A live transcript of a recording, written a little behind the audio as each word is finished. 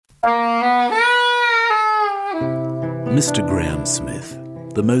Mr. Graham Smith,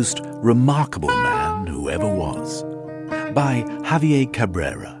 the most remarkable man who ever was, by Javier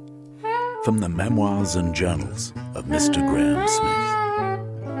Cabrera, from the Memoirs and Journals of Mr. Graham Smith.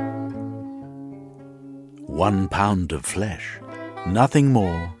 1 pound of flesh, nothing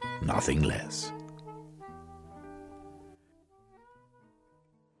more, nothing less.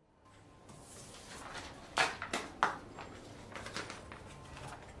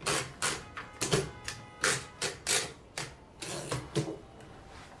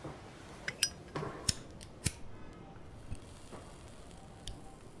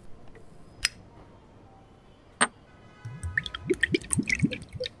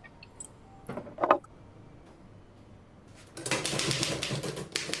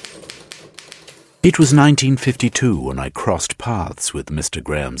 It was 1952 when I crossed paths with Mr.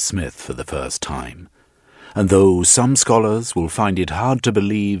 Graham Smith for the first time, and though some scholars will find it hard to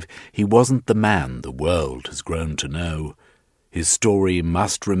believe he wasn't the man the world has grown to know, his story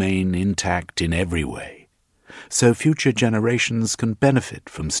must remain intact in every way, so future generations can benefit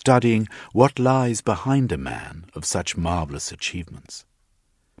from studying what lies behind a man of such marvelous achievements.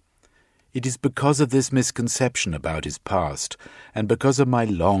 It is because of this misconception about his past, and because of my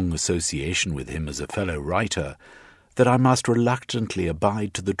long association with him as a fellow writer, that I must reluctantly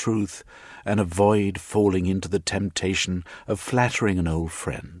abide to the truth and avoid falling into the temptation of flattering an old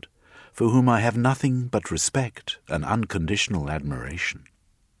friend, for whom I have nothing but respect and unconditional admiration.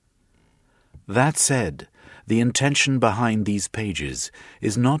 That said, the intention behind these pages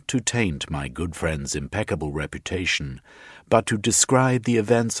is not to taint my good friend's impeccable reputation, but to describe the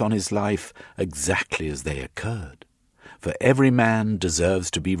events on his life exactly as they occurred. For every man deserves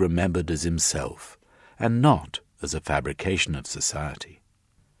to be remembered as himself, and not as a fabrication of society.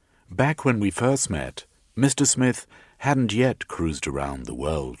 Back when we first met, Mr. Smith hadn't yet cruised around the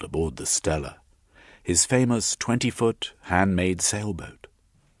world aboard the Stella, his famous 20-foot handmade sailboat.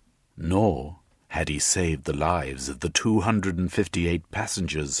 Nor had he saved the lives of the 258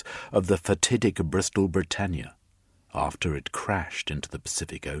 passengers of the fatidic Bristol Britannia after it crashed into the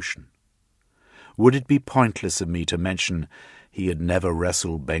Pacific Ocean. Would it be pointless of me to mention he had never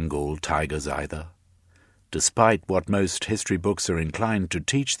wrestled Bengal tigers either? Despite what most history books are inclined to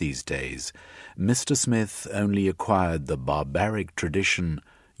teach these days, Mr. Smith only acquired the barbaric tradition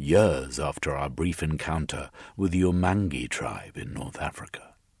years after our brief encounter with the Umangi tribe in North Africa.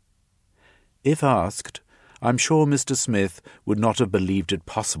 If asked, I'm sure Mr. Smith would not have believed it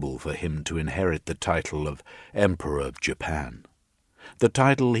possible for him to inherit the title of Emperor of Japan, the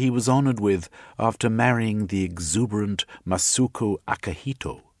title he was honored with after marrying the exuberant Masuko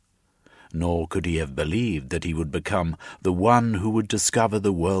Akihito. Nor could he have believed that he would become the one who would discover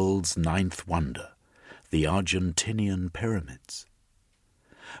the world's 9th wonder, the Argentinian pyramids.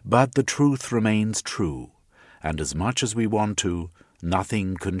 But the truth remains true, and as much as we want to,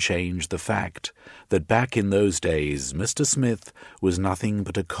 nothing can change the fact that back in those days Mr. Smith was nothing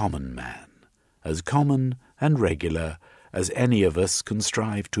but a common man, as common and regular as any of us can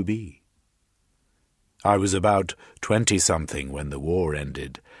strive to be. I was about 20-something when the war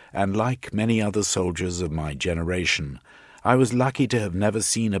ended, and like many other soldiers of my generation, I was lucky to have never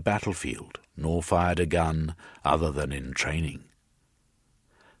seen a battlefield, nor fired a gun other than in training.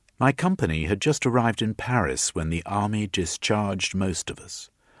 My company had just arrived in Paris when the army discharged most of us,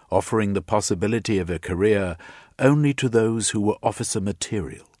 offering the possibility of a career only to those who were officer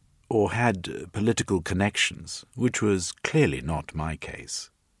material or had political connections, which was clearly not my case.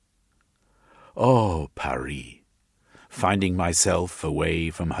 Oh, Paris! Finding myself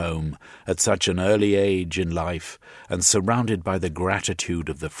away from home at such an early age in life and surrounded by the gratitude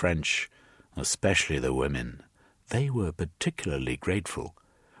of the French, especially the women, they were particularly grateful,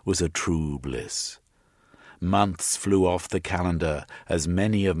 was a true bliss. Months flew off the calendar as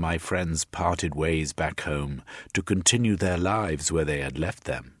many of my friends parted ways back home to continue their lives where they had left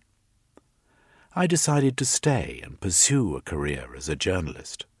them. I decided to stay and pursue a career as a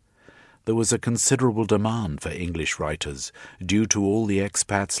journalist. There was a considerable demand for English writers due to all the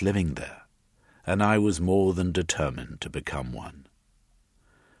expats living there, and I was more than determined to become one.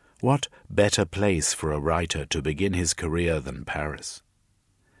 What better place for a writer to begin his career than Paris?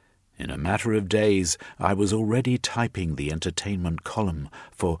 In a matter of days, I was already typing the entertainment column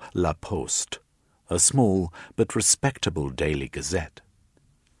for La Poste, a small but respectable daily gazette.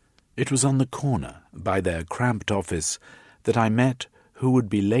 It was on the corner, by their cramped office, that I met who would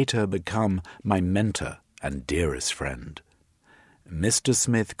be later become my mentor and dearest friend. Mr.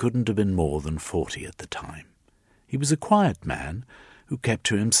 Smith couldn't have been more than 40 at the time. He was a quiet man who kept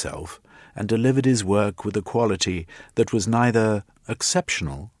to himself and delivered his work with a quality that was neither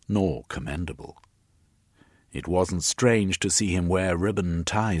exceptional nor commendable. It wasn't strange to see him wear ribbon and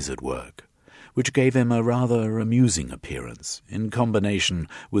ties at work, which gave him a rather amusing appearance in combination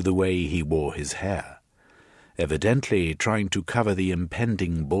with the way he wore his hair, evidently trying to cover the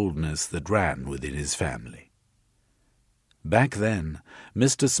impending baldness that ran within his family. Back then,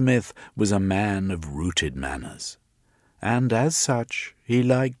 Mr. Smith was a man of rooted manners, and as such he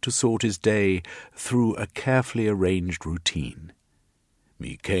liked to sort his day through a carefully arranged routine.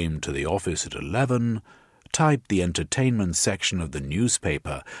 He came to the office at 11, typed the entertainment section of the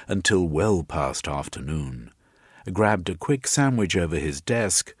newspaper until well past afternoon, grabbed a quick sandwich over his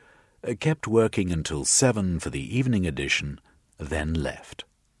desk, kept working until 7 for the evening edition, then left.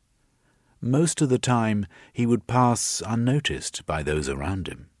 Most of the time he would pass unnoticed by those around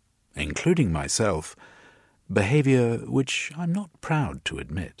him, including myself, behavior which I'm not proud to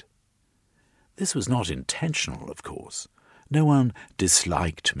admit. This was not intentional, of course. No one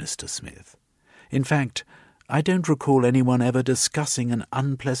disliked Mr. Smith. In fact, I don't recall anyone ever discussing an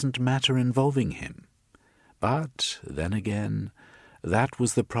unpleasant matter involving him. But, then again, that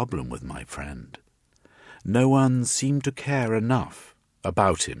was the problem with my friend. No one seemed to care enough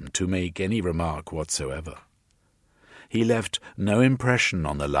about him to make any remark whatsoever. He left no impression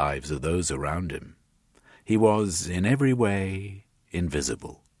on the lives of those around him. He was, in every way,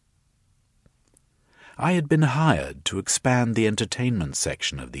 invisible. I had been hired to expand the entertainment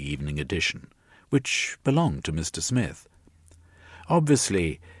section of the evening edition, which belonged to Mr. Smith.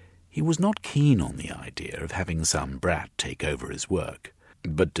 Obviously, he was not keen on the idea of having some brat take over his work,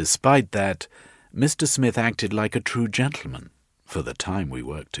 but despite that, Mr. Smith acted like a true gentleman for the time we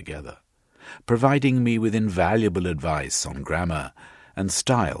worked together, providing me with invaluable advice on grammar and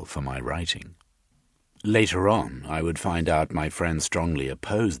style for my writing. Later on, I would find out my friend strongly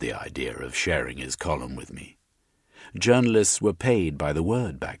opposed the idea of sharing his column with me. Journalists were paid by the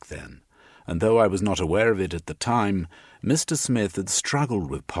word back then, and though I was not aware of it at the time, Mr. Smith had struggled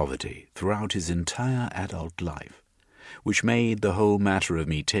with poverty throughout his entire adult life, which made the whole matter of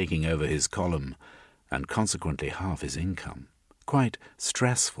me taking over his column, and consequently half his income, quite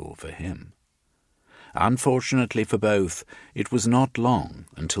stressful for him. Unfortunately for both, it was not long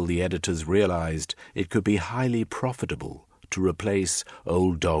until the editors realized it could be highly profitable to replace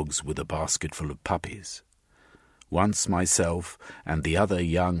old dogs with a basketful of puppies. Once myself and the other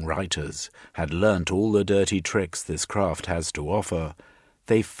young writers had learnt all the dirty tricks this craft has to offer,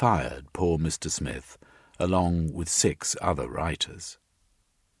 they fired poor Mr. Smith, along with 6 other writers.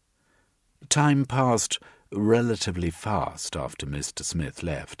 Time passed relatively fast after Mr. Smith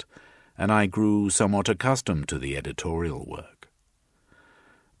left, and I grew somewhat accustomed to the editorial work.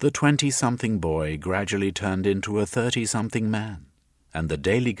 The 20-something boy gradually turned into a 30-something man, and the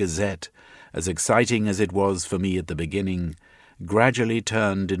Daily Gazette, as exciting as it was for me at the beginning, gradually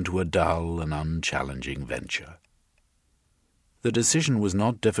turned into a dull and unchallenging venture. The decision was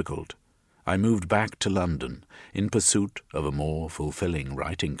not difficult. I moved back to London in pursuit of a more fulfilling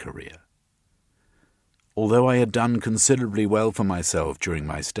writing career. Although I had done considerably well for myself during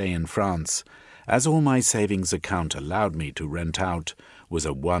my stay in France, as all my savings account allowed me to rent out was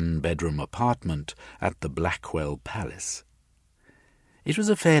a 1-bedroom apartment at the Blackwell Palace. It was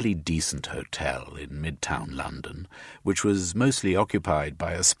a fairly decent hotel in Midtown London, which was mostly occupied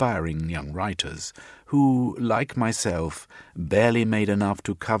by aspiring young writers who, like myself, barely made enough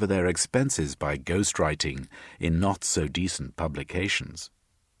to cover their expenses by ghostwriting in not-so-decent publications.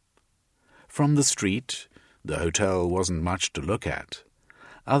 From the street, the hotel wasn't much to look at,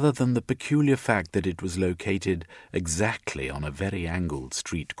 other than the peculiar fact that it was located exactly on a very angled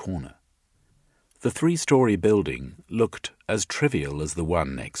street corner. The 3-story building looked as trivial as the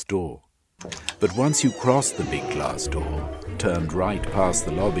one next door. But once you crossed the big glass door, turned right past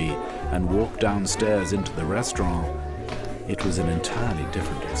the lobby, and walked downstairs into the restaurant, it was an entirely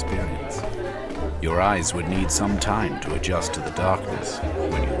different experience. Your eyes would need some time to adjust to the darkness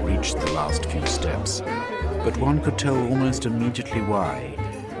when you reached the last few steps, but one could tell almost immediately why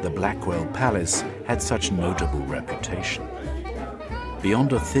the Blackwell Palace had such notable reputation.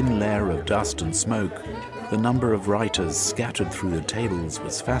 Beyond a thin layer of dust and smoke, the number of writers scattered through the tables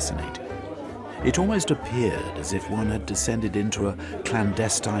was fascinating. It almost appeared as if one had descended into a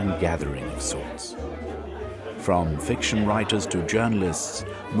clandestine gathering of sorts. From fiction writers to journalists,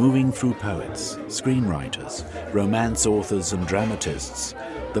 moving through poets, screenwriters, romance authors and dramatists,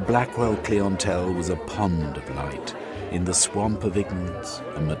 the Blackwell clientele was a pond of light in the swamp of ignorance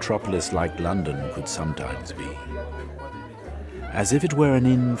a metropolis like London could sometimes be. As if it were an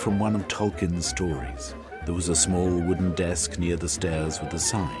inn from one of Tolkien's stories, there was a small wooden desk near the stairs with a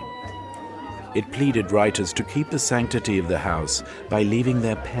sign. It pleaded writers to keep the sanctity of the house by leaving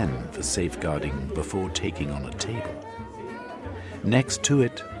their pen for safeguarding before taking on a table. Next to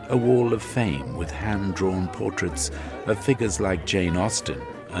it, a wall of fame with hand-drawn portraits of figures like Jane Austen,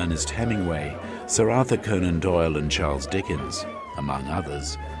 Ernest Hemingway, Sir Arthur Conan Doyle and Charles Dickens, among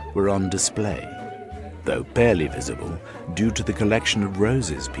others, were on display, though barely visible due to the collection of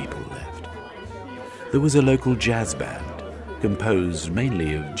roses people left. There was a local jazz band, composed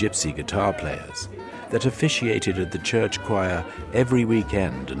mainly of gypsy guitar players, that officiated at the church choir every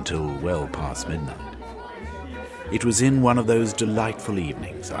weekend until well past midnight. It was in one of those delightful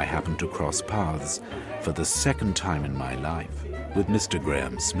evenings I happened to cross paths for the second time in my life with Mr.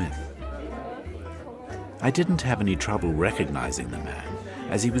 Graham Smith. I didn't have any trouble recognizing the man,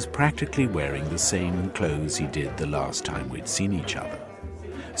 as he was practically wearing the same clothes he did the last time we'd seen each other.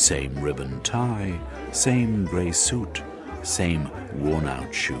 Same ribbon tie, same grey suit, same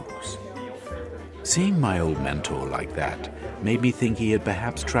worn-out shoes. Seeing my old mentor like that made me think he had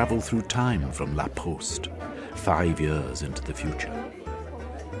perhaps travelled through time from La Poste, 5 years into the future.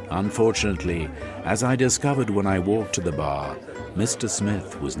 Unfortunately, as I discovered when I walked to the bar, Mr.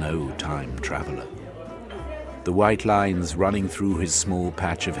 Smith was no time traveller. The white lines running through his small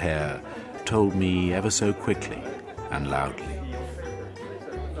patch of hair told me ever so quickly and loudly.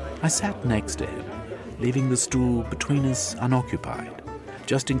 I sat next to him, leaving the stool between us unoccupied,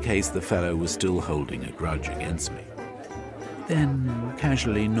 just in case the fellow was still holding a grudge against me. Then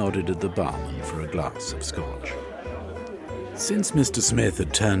casually nodded at the barman for a glass of scotch. Since Mr. Smith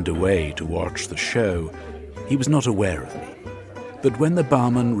had turned away to watch the show, he was not aware of me. But when the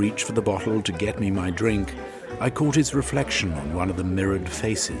barman reached for the bottle to get me my drink, I caught his reflection on one of the mirrored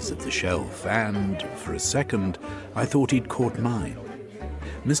faces of the shelf, and, for a second, I thought he'd caught mine.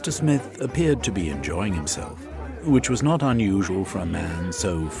 Mr. Smith appeared to be enjoying himself, which was not unusual for a man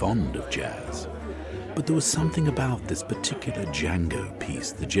so fond of jazz. But there was something about this particular Django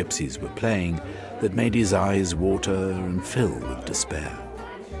piece the gypsies were playing that made his eyes water and fill with despair,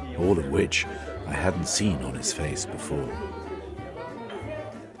 all of which I hadn't seen on his face before.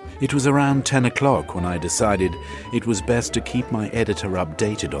 It was around 10 o'clock when I decided it was best to keep my editor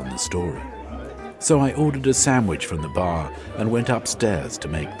updated on the story. So I ordered a sandwich from the bar and went upstairs to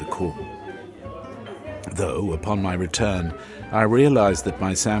make the call. Though, upon my return, I realized that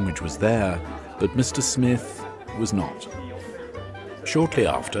my sandwich was there, but Mr. Smith was not. Shortly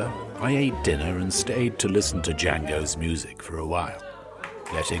after, I ate dinner and stayed to listen to Django's music for a while,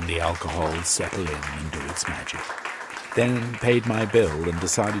 letting the alcohol settle in and do its magic. Then paid my bill and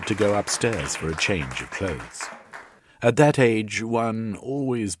decided to go upstairs for a change of clothes. At that age, one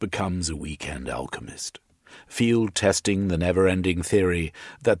always becomes a weekend alchemist, field testing the never-ending theory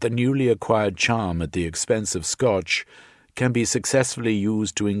that the newly acquired charm at the expense of scotch can be successfully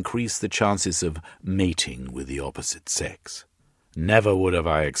used to increase the chances of mating with the opposite sex. Never would have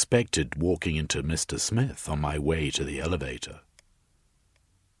I expected walking into Mr. Smith on my way to the elevator.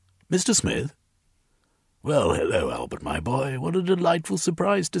 "Mr. Smith?" "Well, hello, Albert, my boy. What a delightful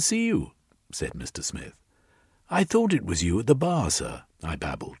surprise to see you," said Mr. Smith. "I thought it was you at the bar, sir," I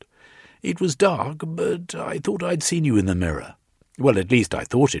babbled. "It was dark, but I thought I'd seen you in the mirror. Well, at least I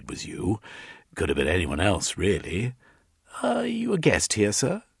thought it was you. Could have been anyone else, really. Are you a guest here,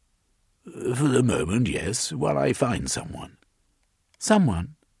 sir?" "For the moment, yes, while I find someone."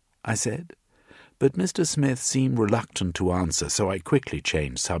 "Someone?" I said. But Mr. Smith seemed reluctant to answer, so I quickly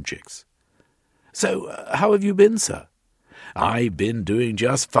changed subjects. "So, how have you been, sir?" "I've been doing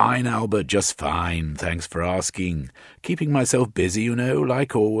just fine, Albert, just fine, thanks for asking. Keeping myself busy, you know,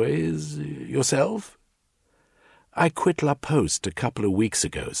 like always. Yourself?" "I quit La Poste a couple of weeks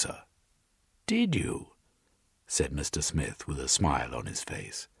ago, sir." "Did you?" said Mr. Smith with a smile on his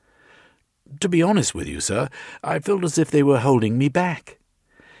face. "To be honest with you, sir, I felt as if they were holding me back.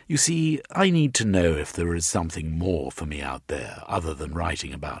 You see, I need to know if there is something more for me out there other than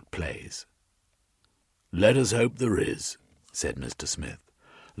writing about plays." "Let us hope there is," said Mr. Smith.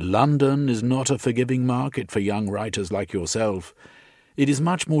 "London is not a forgiving market for young writers like yourself. It is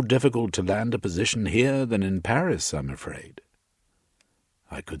much more difficult to land a position here than in Paris, I'm afraid."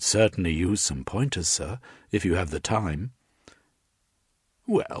 "I could certainly use some pointers, sir, if you have the time."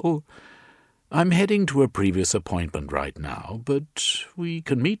 "Well, I'm heading to a previous appointment right now, but we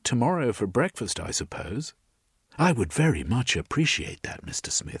can meet tomorrow for breakfast, I suppose." "I would very much appreciate that, Mr.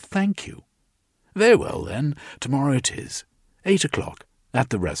 Smith. Thank you." "Very well, then. Tomorrow it is. 8 o'clock, at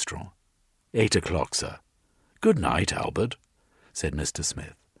the restaurant." 8 o'clock, sir." "Good night, Albert," said Mr.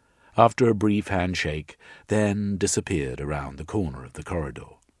 Smith, after a brief handshake, then disappeared around the corner of the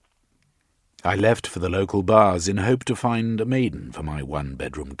corridor. I left for the local bars in hope to find a maiden for my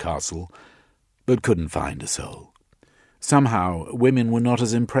one-bedroom castle, but couldn't find a soul. Somehow, women were not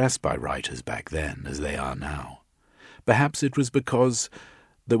as impressed by writers back then as they are now. Perhaps it was because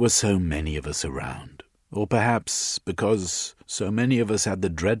there were so many of us around, or perhaps because so many of us had the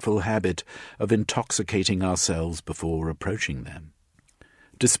dreadful habit of intoxicating ourselves before approaching them.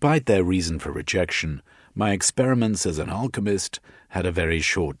 Despite their reason for rejection, my experiments as an alchemist had a very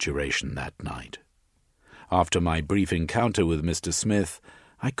short duration that night. After my brief encounter with Mr. Smith,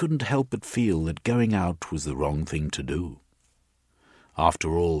 I couldn't help but feel that going out was the wrong thing to do.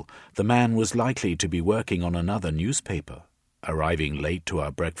 After all, the man was likely to be working on another newspaper. Arriving late to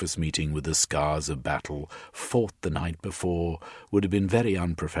our breakfast meeting with the scars of battle fought the night before would have been very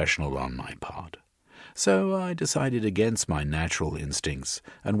unprofessional on my part. So I decided against my natural instincts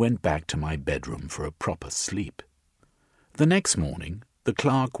and went back to my bedroom for a proper sleep. The next morning, the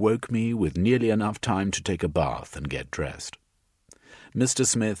clerk woke me with nearly enough time to take a bath and get dressed. Mr.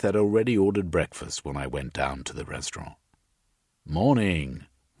 Smith had already ordered breakfast when I went down to the restaurant. "Morning,"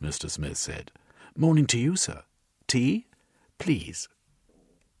 Mr. Smith said. "Morning to you, sir. Tea? Please."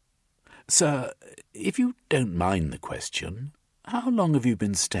 "Sir, if you don't mind the question, how long have you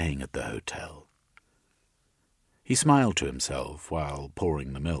been staying at the hotel?" He smiled to himself while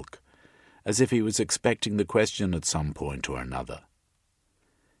pouring the milk, as if he was expecting the question at some point or another.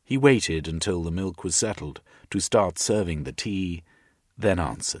 He waited until the milk was settled to start serving the tea, then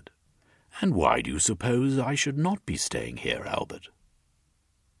answered, "And why do you suppose I should not be staying here, Albert?"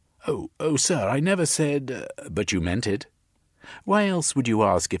 Oh, sir, I never said—" "But you meant it. Why else would you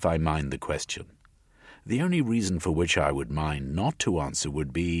ask if I mind the question? The only reason for which I would mind not to answer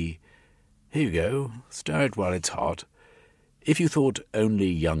would be— Here you go, stir it while it's hot. If you thought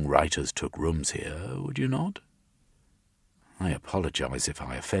only young writers took rooms here, would you not?" "I apologize if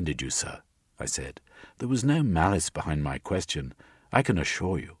I offended you, sir," I said. "There was no malice behind my question, I can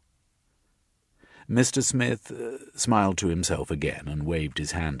assure you." Mr. Smith smiled to himself again and waved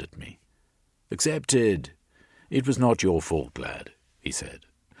his hand at me. "Accepted. It was not your fault, lad," he said.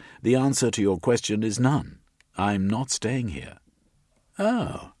 "The answer to your question is none. I'm not staying here."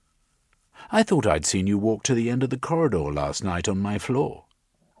 "Oh. I thought I'd seen you walk to the end of the corridor last night on my floor."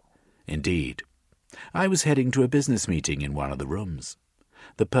 "Indeed. I was heading to a business meeting in one of the rooms.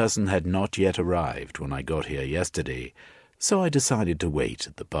 The person had not yet arrived when I got here yesterday, so I decided to wait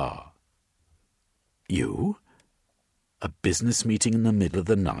at the bar." "You? A business meeting in the middle of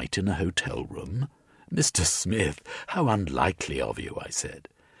the night in a hotel room? Mr. Smith, how unlikely of you," I said,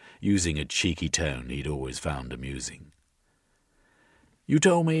 using a cheeky tone he'd always found amusing. "You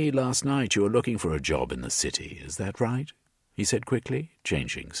told me last night you were looking for a job in the city, is that right?" he said quickly,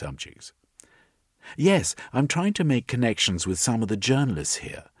 changing subjects. "Yes, I'm trying to make connections with some of the journalists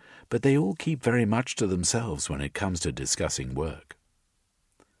here, but they all keep very much to themselves when it comes to discussing work."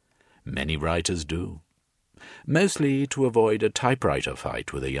 "Many writers do. Mostly to avoid a typewriter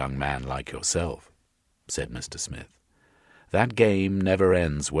fight with a young man like yourself," said Mr. Smith. "That game never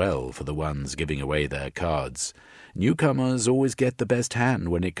ends well for the ones giving away their cards. Newcomers always get the best hand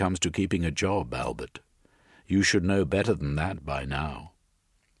when it comes to keeping a job, Albert. You should know better than that by now."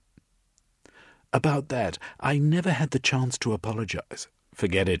 "About that, I never had the chance to apologize."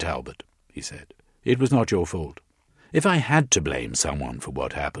 "Forget it, Albert," he said. "It was not your fault. If I had to blame someone for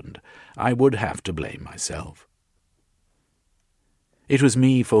what happened, I would have to blame myself." "It was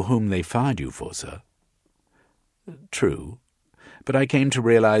me for whom they fired you for, sir." "True, but I came to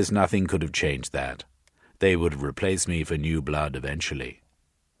realize nothing could have changed that. They would have replaced me for new blood eventually."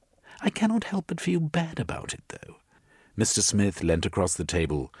 "I cannot help but feel bad about it, though." Mr. Smith leant across the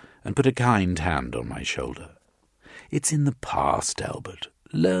table and put a kind hand on my shoulder. "It's in the past, Albert.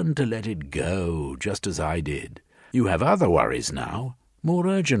 Learn to let it go, just as I did. You have other worries now, more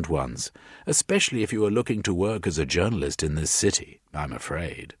urgent ones, especially if you are looking to work as a journalist in this city, I'm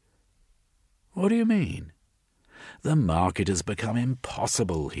afraid." "What do you mean?" "The market has become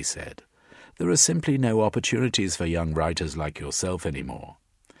impossible," he said. "There are simply no opportunities for young writers like yourself anymore.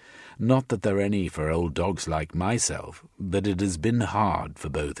 Not that there are any for old dogs like myself, but it has been hard for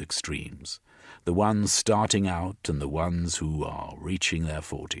both extremes, the ones starting out and the ones who are reaching their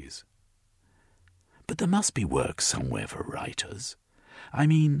 40s. But there must be work somewhere for writers. I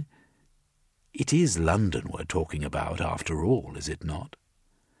mean, it is London we're talking about after all, is it not?"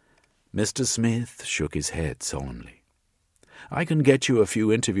 Mr. Smith shook his head solemnly. "I can get you a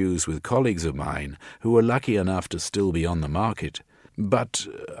few interviews with colleagues of mine who are lucky enough to still be on the market, but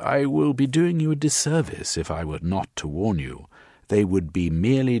I will be doing you a disservice if I were not to warn you. They would be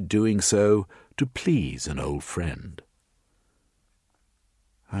merely doing so to please an old friend."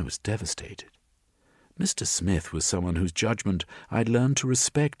 I was devastated. Mr. Smith was someone whose judgment I'd learned to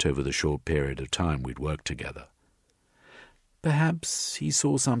respect over the short period of time we'd worked together. Perhaps he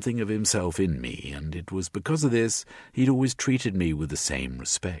saw something of himself in me, and it was because of this he'd always treated me with the same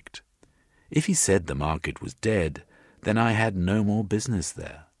respect. If he said the market was dead, then I had no more business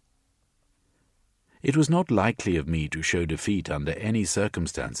there. It was not likely of me to show defeat under any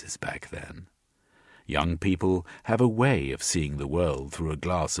circumstances back then. Young people have a way of seeing the world through a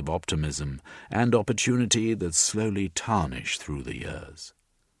glass of optimism and opportunity that slowly tarnish through the years.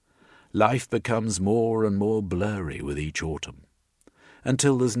 Life becomes more and more blurry with each autumn,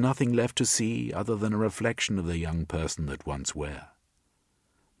 until there's nothing left to see other than a reflection of the young person that once were.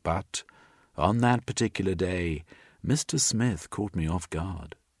 But on that particular day, Mr. Smith caught me off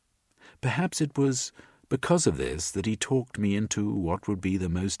guard. Perhaps it was because of this that he talked me into what would be the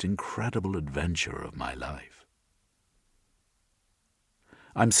most incredible adventure of my life.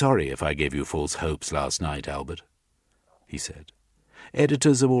 "I'm sorry if I gave you false hopes last night, Albert," he said.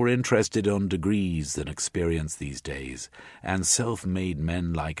 "Editors are more interested on degrees than experience these days, and self-made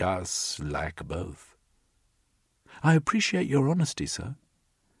men like us lack both." "I appreciate your honesty, sir."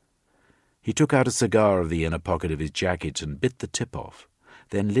 He took out a cigar of the inner pocket of his jacket and bit the tip off,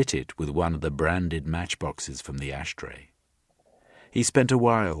 then lit it with one of the branded matchboxes from the ashtray. He spent a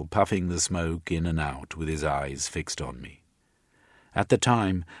while puffing the smoke in and out with his eyes fixed on me. At the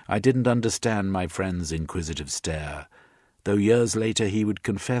time, I didn't understand my friend's inquisitive stare, though years later he would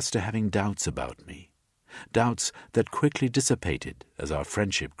confess to having doubts about me, doubts that quickly dissipated as our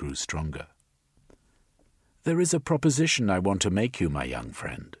friendship grew stronger. "There is a proposition I want to make you, my young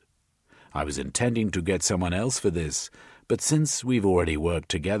friend. I was intending to get someone else for this, but since we've already worked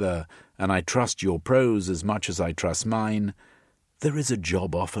together, and I trust your prose as much as I trust mine, there is a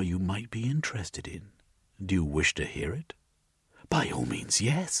job offer you might be interested in. Do you wish to hear it?" "By all means,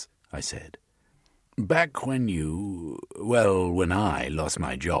 yes," I said. "Back when when I lost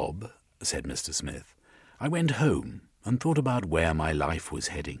my job," said Mr. Smith, "I went home and thought about where my life was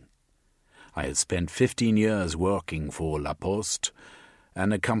heading. I had spent 15 years working for La Poste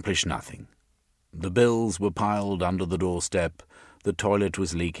and accomplished nothing. The bills were piled under the doorstep, the toilet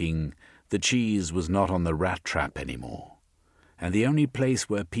was leaking, the cheese was not on the rat trap anymore, and the only place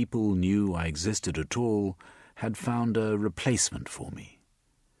where people knew I existed at all had found a replacement for me.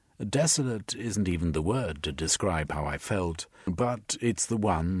 Desolate isn't even the word to describe how I felt, but it's the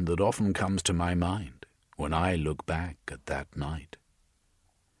one that often comes to my mind when I look back at that night."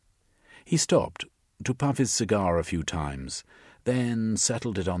 He stopped to puff his cigar a few times, then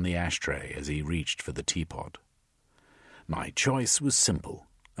settled it on the ashtray as he reached for the teapot. My choice was simple,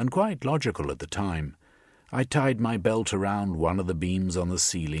 and quite logical at the time. I tied my belt around one of the beams on the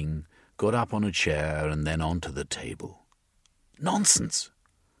ceiling, got up on a chair, and then onto the table. "Nonsense!"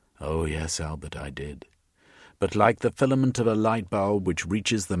 "Oh, yes, Albert, I did. But like the filament of a light bulb which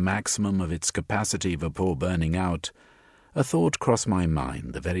reaches the maximum of its capacity before burning out, a thought crossed my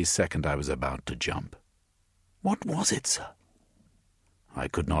mind the very second I was about to jump." "What was it, sir?" "I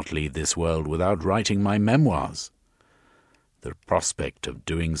could not leave this world without writing my memoirs." "The prospect of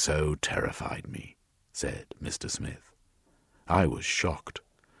doing so terrified me," said Mr. Smith. I was shocked.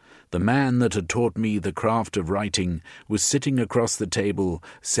 The man that had taught me the craft of writing was sitting across the table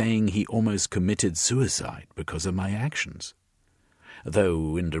saying he almost committed suicide because of my actions.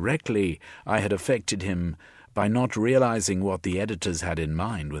 Though indirectly I had affected him by not realizing what the editors had in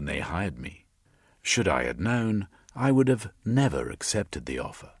mind when they hired me. Should I had known, I would have never accepted the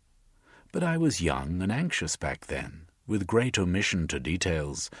offer. But I was young and anxious back then, with great omission to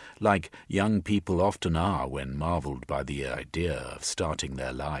details, like young people often are when marvelled by the idea of starting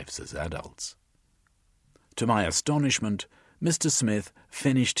their lives as adults. To my astonishment, Mr. Smith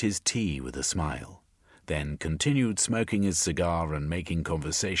finished his tea with a smile, then continued smoking his cigar and making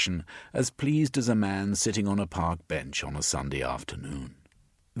conversation, as pleased as a man sitting on a park bench on a Sunday afternoon.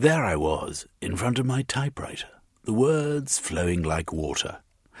 There I was, in front of my typewriter, the words flowing like water.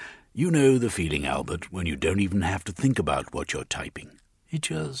 You know the feeling, Albert, when you don't even have to think about what you're typing. It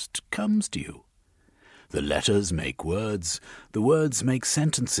just comes to you. The letters make words, the words make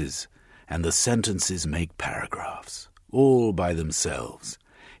sentences, and the sentences make paragraphs, all by themselves.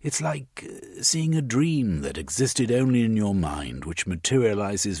 It's like seeing a dream that existed only in your mind, which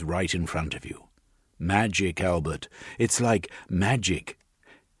materializes right in front of you. Magic, Albert. It's like magic.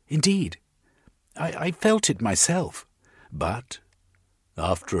 Indeed, I felt it myself. But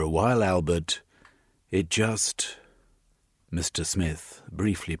after a while, Albert, it just... Mr. Smith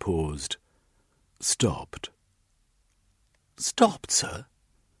briefly paused. Stopped. Stopped, sir?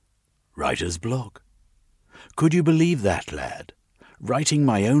 Writer's block. Could you believe that, lad? Writing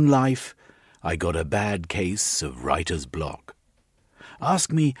my own life, I got a bad case of writer's block.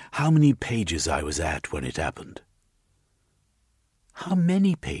 Ask me how many pages I was at when it happened. How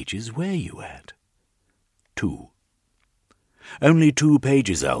many pages were you at? 2. Only 2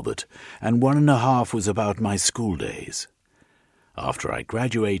 pages, Albert, and 1.5 was about my school days. After I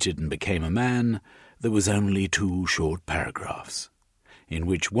graduated and became a man, there was only 2 short paragraphs, in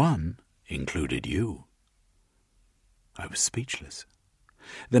which one included you. I was speechless.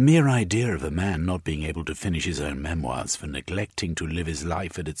 The mere idea of a man not being able to finish his own memoirs for neglecting to live his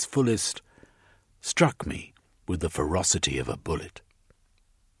life at its fullest struck me with the ferocity of a bullet.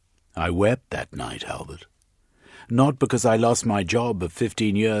 I wept that night, Albert. Not because I lost my job of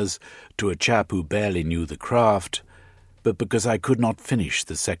 15 years to a chap who barely knew the craft, but because I could not finish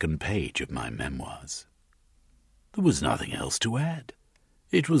the 2nd page of my memoirs. There was nothing else to add.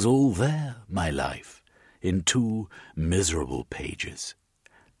 It was all there, my life, in 2 miserable pages.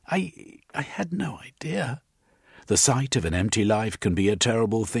 I had no idea. The sight of an empty life can be a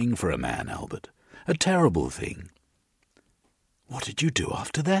terrible thing for a man, Albert. A terrible thing. What did you do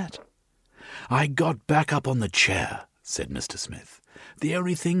after that? I got back up on the chair, said Mr. Smith. The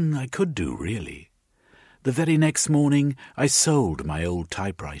only thing I could do, really. The very next morning I sold my old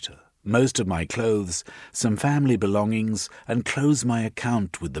typewriter, most of my clothes, some family belongings, and closed my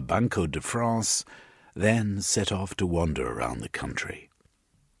account with the Banco de France, then set off to wander around the country.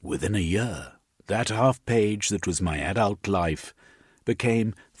 Within a year, that half-page that was my adult life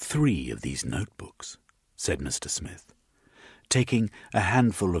became 3 of these notebooks, said Mr. Smith, taking a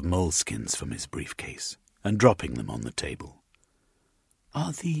handful of moleskins from his briefcase and dropping them on the table.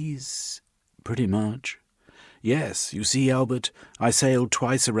 Are these... Pretty much. Yes, you see, Albert, I sailed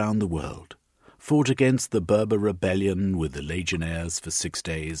twice around the world, fought against the Berber rebellion with the legionnaires for 6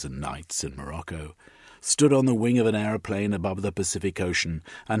 days and nights in Morocco, stood on the wing of an aeroplane above the Pacific Ocean,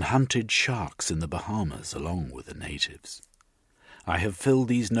 and hunted sharks in the Bahamas along with the natives. I have filled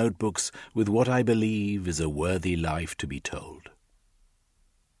these notebooks with what I believe is a worthy life to be told.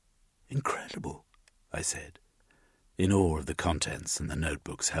 Incredible, I said, in awe of the contents and the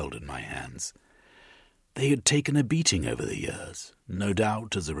notebooks held in my hands. They had taken a beating over the years, no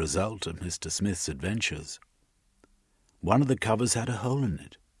doubt as a result of Mr. Smith's adventures. One of the covers had a hole in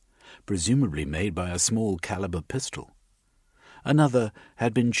it, presumably made by a small-caliber pistol. Another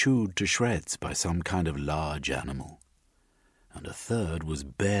had been chewed to shreds by some kind of large animal, and a third was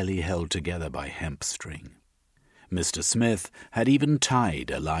barely held together by hemp string. Mr. Smith had even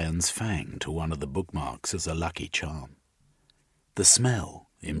tied a lion's fang to one of the bookmarks as a lucky charm. The smell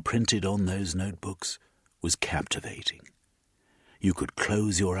imprinted on those notebooks was captivating. You could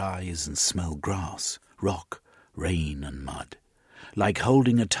close your eyes and smell grass, rock, rain, and mud, like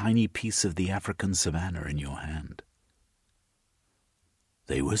holding a tiny piece of the African savanna in your hand.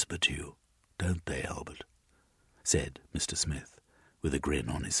 They whisper to you, don't they, Albert? Said Mr. Smith, with a grin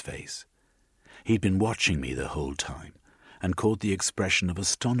on his face. He'd been watching me the whole time, and caught the expression of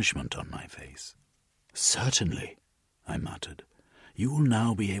astonishment on my face. Certainly, I muttered. You will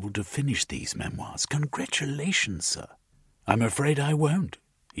now be able to finish these memoirs. Congratulations, sir. I'm afraid I won't,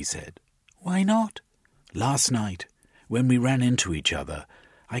 he said. Why not? Last night, when we ran into each other,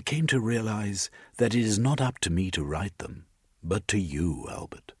 I came to realize that it is not up to me to write them, but to you,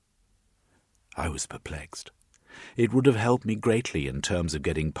 Albert. I was perplexed. It would have helped me greatly in terms of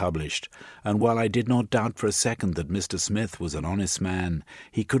getting published, and while I did not doubt for a second that Mr. Smith was an honest man,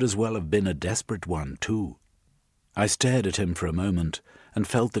 he could as well have been a desperate one, too. I stared at him for a moment, and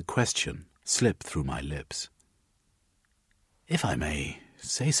felt the question slip through my lips. If I may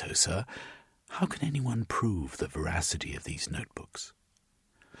say so, sir, how can anyone prove the veracity of these notebooks?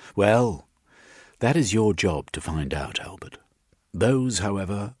 Well, that is your job to find out, Albert. Those,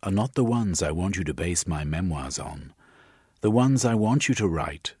 however, are not the ones I want you to base my memoirs on. The ones I want you to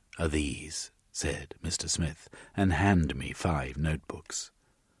write are these, said Mr. Smith, and handed me 5 notebooks.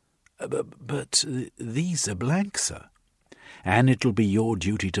 But these are blank, sir, and it'll be your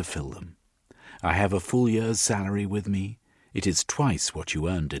duty to fill them. I have a full year's salary with me. It is twice what you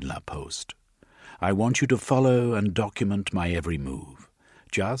earned in La Poste. I want you to follow and document my every move,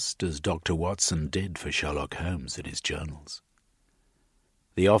 just as Dr. Watson did for Sherlock Holmes in his journals.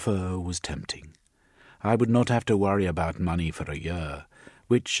 The offer was tempting. I would not have to worry about money for a year,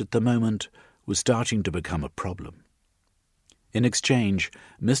 which at the moment was starting to become a problem. In exchange,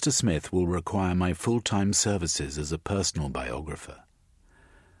 Mr. Smith will require my full-time services as a personal biographer.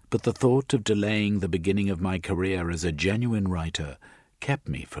 But the thought of delaying the beginning of my career as a genuine writer kept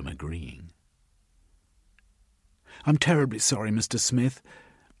me from agreeing. I'm terribly sorry, Mr. Smith,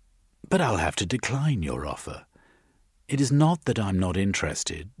 but I'll have to decline your offer. It is not that I'm not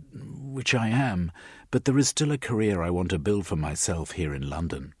interested, which I am, but there is still a career I want to build for myself here in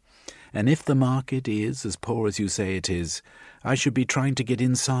London. And if the market is as poor as you say it is, I should be trying to get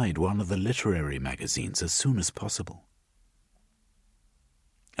inside one of the literary magazines as soon as possible."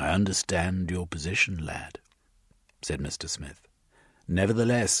 "I understand your position, lad," said Mr. Smith.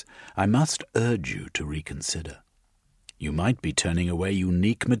 "Nevertheless, I must urge you to reconsider. You might be turning away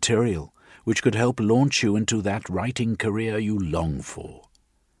unique material, which could help launch you into that writing career you long for.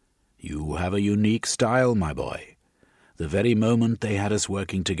 You have a unique style, my boy. The very moment they had us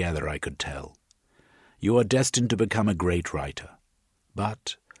working together, I could tell. You are destined to become a great writer.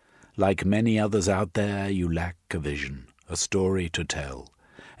 But, like many others out there, you lack a vision, a story to tell,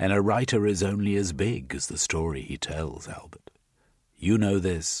 and a writer is only as big as the story he tells, Albert. You know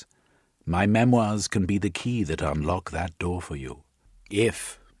this. My memoirs can be the key that unlock that door for you,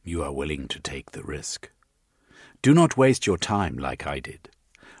 if you are willing to take the risk. Do not waste your time like I did.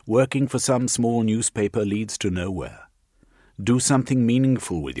 Working for some small newspaper leads to nowhere. Do something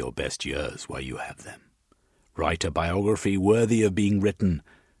meaningful with your best years while you have them. Write a biography worthy of being written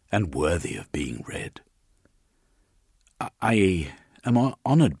and worthy of being read." "I am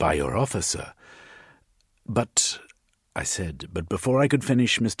honoured by your offer, sir. But," I said, but before I could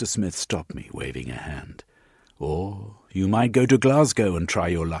finish, Mr. Smith stopped me, waving a hand. "Or you might go to Glasgow and try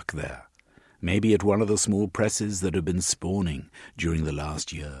your luck there. Maybe at one of the small presses that have been spawning during the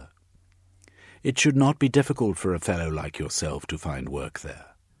last year. It should not be difficult for a fellow like yourself to find work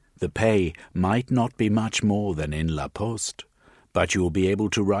there. The pay might not be much more than in La Poste, but you will be able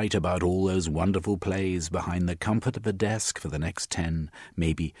to write about all those wonderful plays behind the comfort of a desk for the next 10,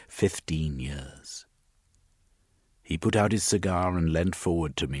 maybe 15 years. He put out his cigar and leant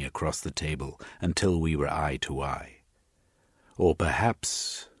forward to me across the table until we were eye to eye. "Or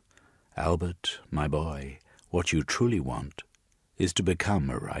perhaps, Albert, my boy, what you truly want is to become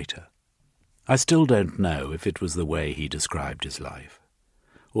a writer." I still don't know if it was the way he described his life,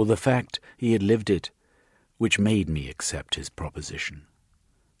 or the fact he had lived it, which made me accept his proposition.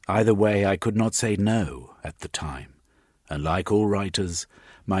 Either way, I could not say no at the time, and like all writers,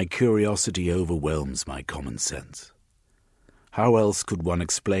 my curiosity overwhelms my common sense. How else could one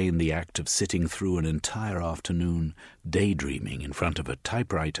explain the act of sitting through an entire afternoon daydreaming in front of a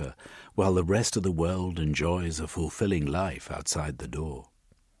typewriter while the rest of the world enjoys a fulfilling life outside the door?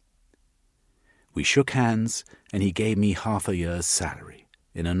 We shook hands, and he gave me half a year's salary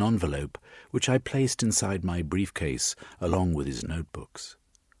in an envelope which I placed inside my briefcase along with his notebooks.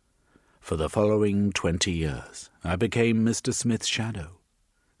 For the following 20 years I became Mr. Smith's shadow,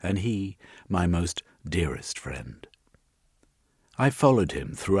 and he my most dearest friend. I followed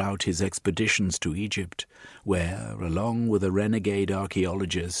him throughout his expeditions to Egypt, where, along with a renegade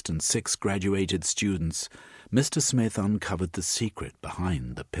archaeologist and 6 graduated students, Mr. Smith uncovered the secret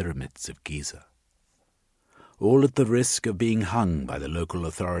behind the pyramids of Giza. All at the risk of being hung by the local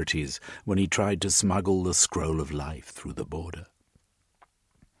authorities when he tried to smuggle the scroll of life through the border.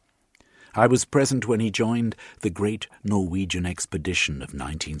 I was present when he joined the great Norwegian expedition of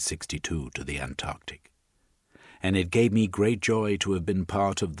 1962 to the Antarctic, and it gave me great joy to have been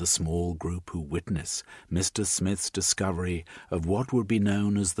part of the small group who witnessed Mr. Smith's discovery of what would be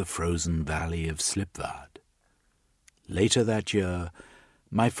known as the frozen valley of Slipvad. Later that year,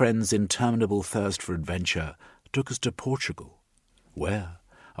 my friend's interminable thirst for adventure took us to Portugal, where,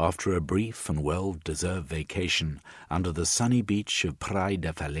 after a brief and well-deserved vacation under the sunny beach of Praia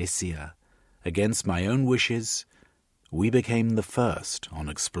da Falésia, against my own wishes, we became the first on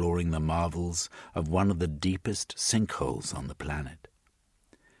exploring the marvels of one of the deepest sinkholes on the planet.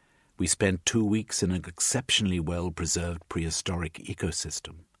 We spent 2 weeks in an exceptionally well-preserved prehistoric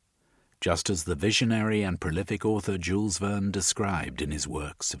ecosystem, just as the visionary and prolific author Jules Verne described in his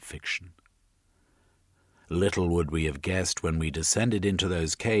works of fiction. Little would we have guessed when we descended into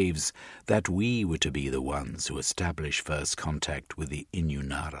those caves that we were to be the ones who established first contact with the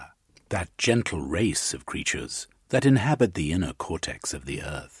Inunara, that gentle race of creatures that inhabit the inner cortex of the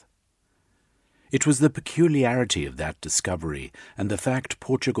earth. It was the peculiarity of that discovery and the fact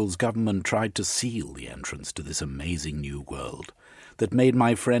Portugal's government tried to seal the entrance to this amazing new world that made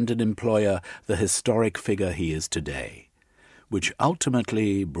my friend and employer the historic figure he is today, which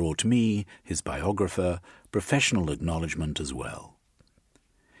ultimately brought me, his biographer, professional acknowledgement as well.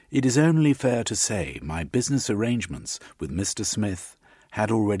 It is only fair to say my business arrangements with Mr. Smith had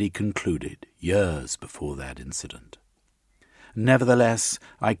already concluded years before that incident. Nevertheless,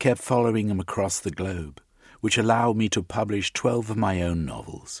 I kept following him across the globe, which allowed me to publish 12 of my own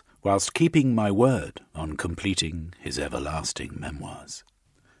novels, whilst keeping my word on completing his everlasting memoirs.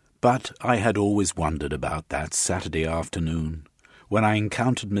 But I had always wondered about that Saturday afternoon when I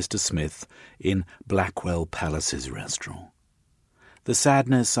encountered Mr. Smith in Blackwell Palace's restaurant. The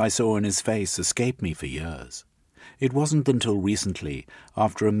sadness I saw in his face escaped me for years. It wasn't until recently,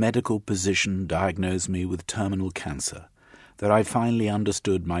 after a medical physician diagnosed me with terminal cancer, that I finally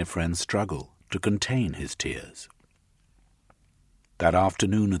understood my friend's struggle to contain his tears. That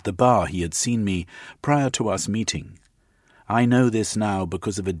afternoon at the bar he had seen me prior to us meeting. I know this now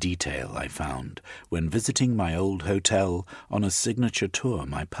because of a detail I found when visiting my old hotel on a signature tour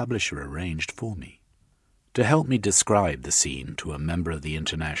my publisher arranged for me. To help me describe the scene to a member of the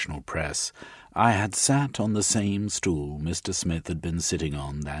international press, I had sat on the same stool Mr. Smith had been sitting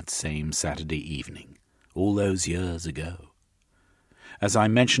on that same Saturday evening, all those years ago. As I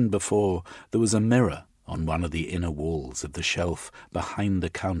mentioned before, there was a mirror on one of the inner walls of the shelf behind the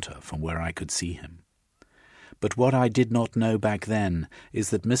counter from where I could see him. But what I did not know back then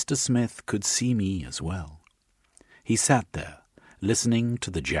is that Mr. Smith could see me as well. He sat there, listening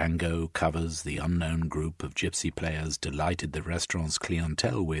to the Django covers the unknown group of gypsy players delighted the restaurant's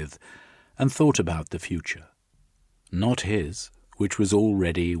clientele with, and thought about the future. Not his, which was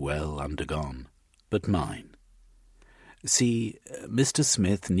already well undergone, but mine. See, Mr.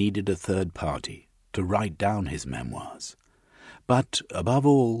 Smith needed a third party to write down his memoirs, but, above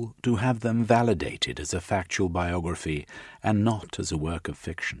all, to have them validated as a factual biography and not as a work of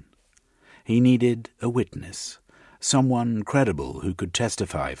fiction. He needed a witness, someone credible who could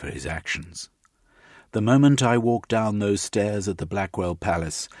testify for his actions. The moment I walked down those stairs at the Blackwell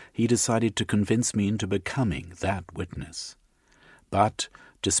Palace, he decided to convince me into becoming that witness. But,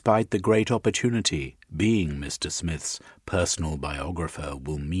 despite the great opportunity being Mr. Smith's personal biographer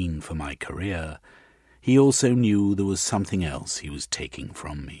will mean for my career, he also knew there was something else he was taking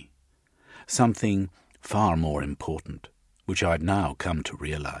from me. Something far more important, which I'd now come to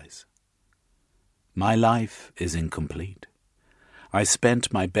realize. My life is incomplete. I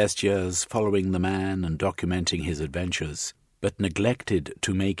spent my best years following the man and documenting his adventures, but neglected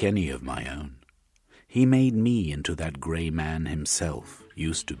to make any of my own. He made me into that grey man himself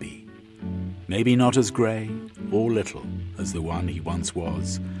used to be. Maybe not as grey or little as the one he once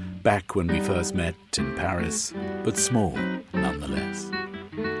was, back when we first met in Paris, but small nonetheless.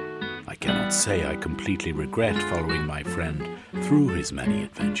 I cannot say I completely regret following my friend through his many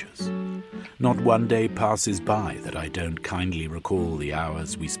adventures. Not one day passes by that I don't kindly recall the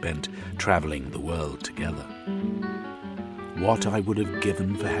hours we spent travelling the world together. What I would have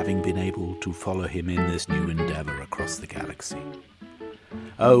given for having been able to follow him in this new endeavour across the galaxy.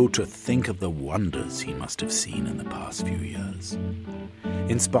 Oh, to think of the wonders he must have seen in the past few years.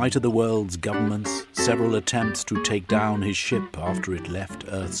 In spite of the world's governments, several attempts to take down his ship after it left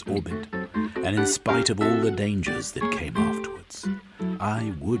Earth's orbit, and in spite of all the dangers that came afterwards,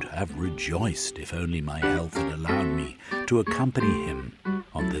 I would have rejoiced if only my health had allowed me to accompany him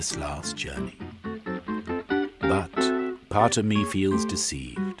on this last journey. But part of me feels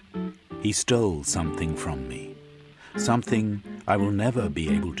deceived. He stole something from me, something I will never be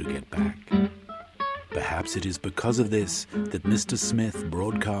able to get back. Perhaps it is because of this that Mr. Smith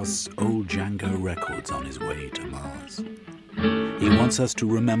broadcasts old Django records on his way to Mars. He wants us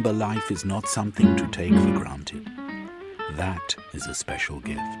to remember life is not something to take for granted. That is a special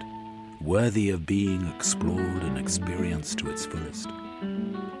gift, worthy of being explored and experienced to its fullest.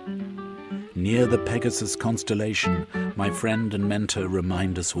 Near the Pegasus constellation, my friend and mentor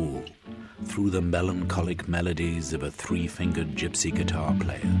remind us all, through the melancholic melodies of a three-fingered gypsy guitar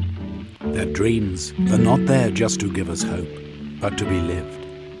player, that dreams are not there just to give us hope, but to be lived,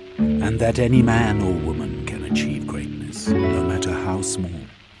 and that any man or woman can achieve greatness, no matter how small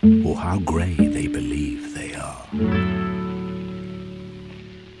or how grey they believe they are.